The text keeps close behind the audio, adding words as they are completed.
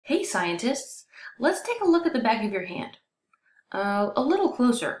scientists, let's take a look at the back of your hand. A little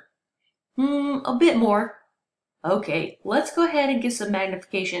closer. A bit more. Okay, let's go ahead and get some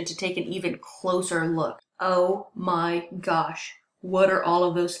magnification to take an even closer look. Oh my gosh, what are all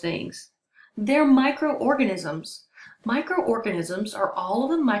of those things? They're microorganisms. Microorganisms are all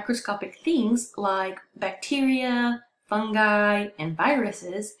of the microscopic things like bacteria, fungi, and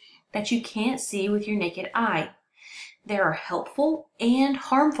viruses that you can't see with your naked eye. There are helpful and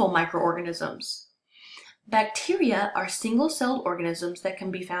harmful microorganisms. Bacteria are single-celled organisms that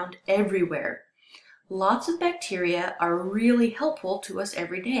can be found everywhere. Lots of bacteria are really helpful to us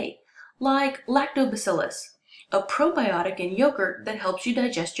every day, like Lactobacillus, a probiotic in yogurt that helps you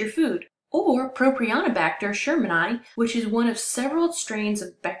digest your food, or Propionibacter shermani, which is one of several strains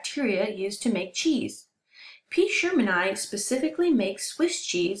of bacteria used to make cheese. P. shermani specifically makes Swiss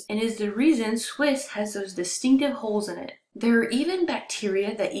cheese and is the reason Swiss has those distinctive holes in it. There are even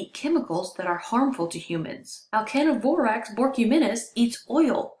bacteria that eat chemicals that are harmful to humans. Alcanovorax borcuminus eats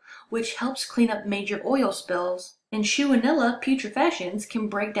oil, which helps clean up major oil spills, and Shewanella putrefactions can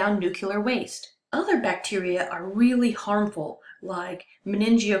break down nuclear waste. Other bacteria are really harmful, like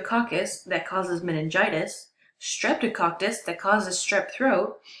Meningiococcus that causes meningitis, Streptococcus that causes strep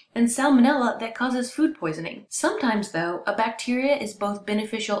throat, and Salmonella that causes food poisoning. Sometimes, though, a bacteria is both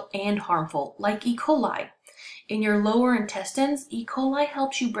beneficial and harmful, like E. coli. In your lower intestines, E. coli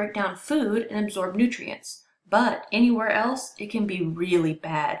helps you break down food and absorb nutrients. But anywhere else, it can be really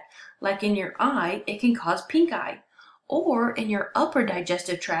bad. Like in your eye, it can cause pink eye. Or in your upper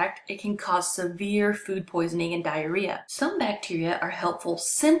digestive tract, it can cause severe food poisoning and diarrhea. Some bacteria are helpful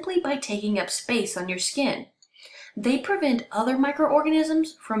simply by taking up space on your skin. They prevent other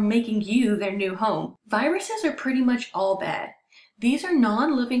microorganisms from making you their new home. Viruses are pretty much all bad. These are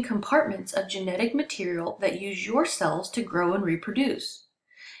non-living compartments of genetic material that use your cells to grow and reproduce.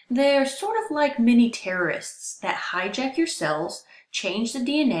 They're sort of like mini terrorists that hijack your cells, change the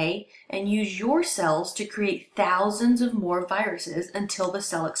DNA, and use your cells to create thousands of more viruses until the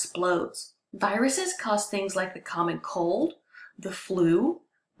cell explodes. Viruses cause things like the common cold, the flu,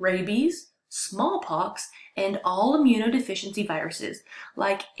 rabies, smallpox, and all immunodeficiency viruses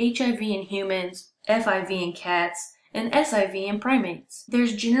like HIV in humans, FIV in cats, and SIV in primates.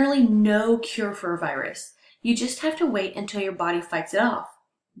 There's generally no cure for a virus. You just have to wait until your body fights it off.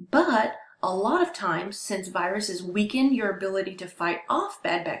 But a lot of times, since viruses weaken your ability to fight off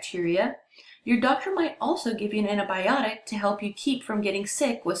bad bacteria, your doctor might also give you an antibiotic to help you keep from getting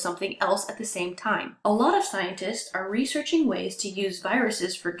sick with something else at the same time. A lot of scientists are researching ways to use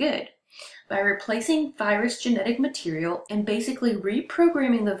viruses for good, by replacing virus genetic material and basically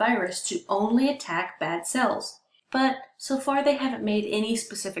reprogramming the virus to only attack bad cells. But so far they haven't made any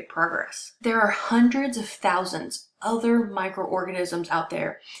specific progress. There are hundreds of thousands other microorganisms out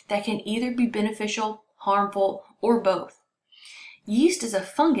there that can either be beneficial, harmful, or both. Yeast is a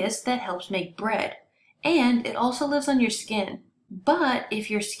fungus that helps make bread, and it also lives on your skin. But if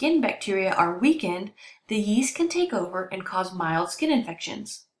your skin bacteria are weakened, the yeast can take over and cause mild skin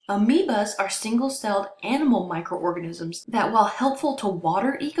infections. Amoebas are single-celled animal microorganisms that, while helpful to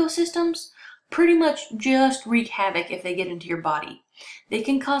water ecosystems, pretty much just wreak havoc if they get into your body. They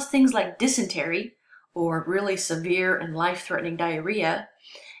can cause things like dysentery, or really severe and life-threatening diarrhea,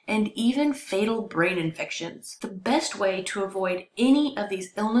 and even fatal brain infections. The best way to avoid any of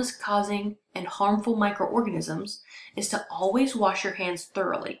these illness-causing and harmful microorganisms is to always wash your hands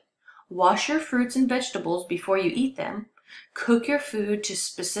thoroughly. Wash your fruits and vegetables before you eat them. Cook your food to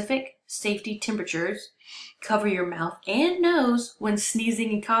specific safety temperatures. Cover your mouth and nose when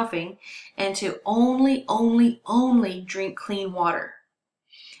sneezing and coughing, and to only drink clean water.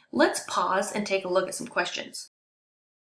 Let's pause and take a look at some questions.